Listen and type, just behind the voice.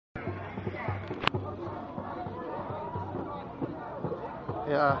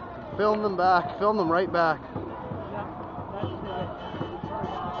Yeah, film them back. Film them right back.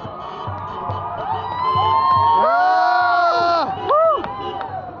 Yeah! Woo!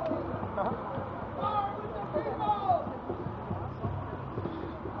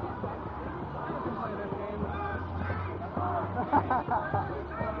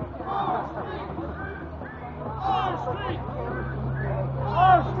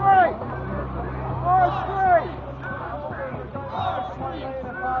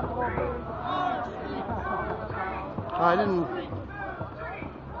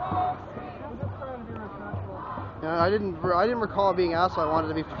 I didn't recall being asked, so I wanted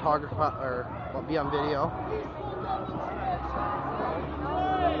to be photographed or be on video.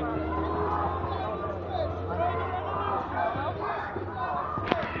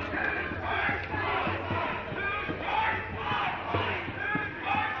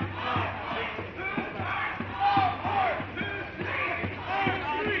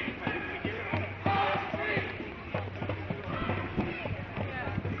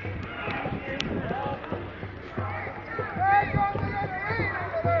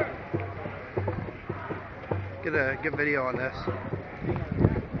 Get a good video on this.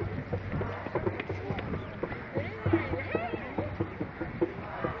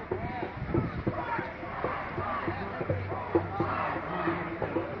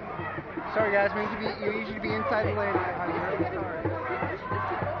 Sorry guys, you usually be inside the lane. I'm really sorry.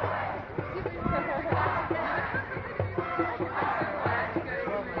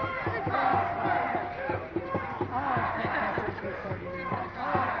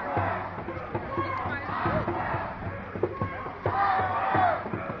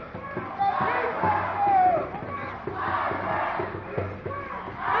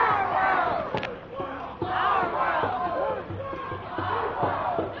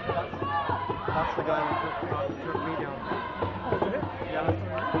 That's the guy who took me down. Oh, is it? Yeah, that's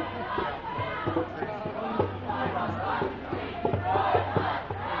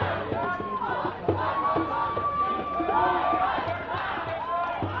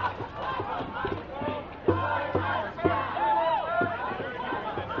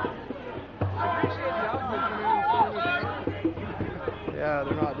Yeah,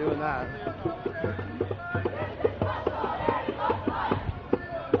 they're not doing that.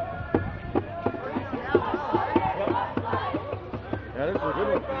 Yeah, this is a good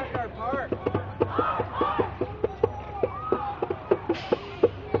one.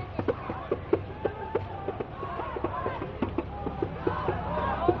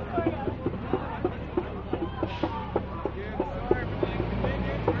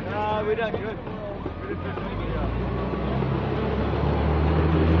 No, we done good.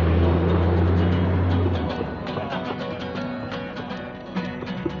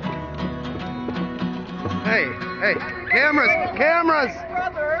 Hey,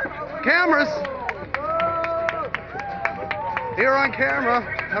 cameras! Here on camera.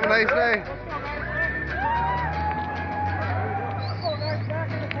 Have a nice day.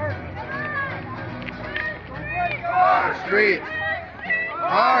 Our street.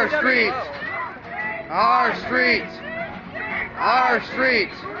 Our street. Our street. Our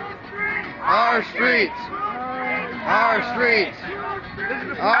street. Our street. Our street.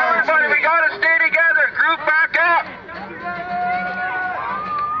 Everybody, we gotta stay together. Group back up.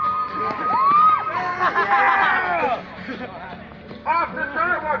 Off the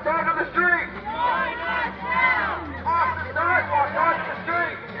sidewalk, onto the street. Off the sidewalk, onto the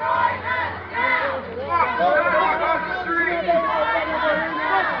street. Off the sidewalk, onto the street.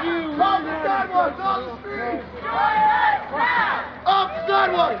 Off the sidewalk, on the street. Off the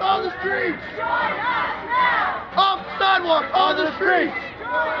sidewalk, on the street. Off the sidewalk, on the street.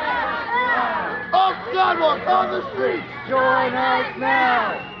 Off the sidewalk, on the street. Join us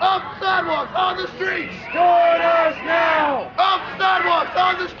now! Off the sidewalk, on the street. Join us now! Off the sidewalk,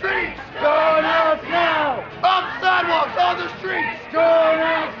 on the street. Join us now! Off the sidewalk, on the street. Join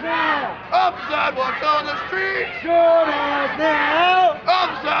us now! Off the sidewalk, on the street. Join us now! Off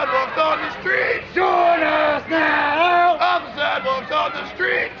the sidewalk, on the street. Join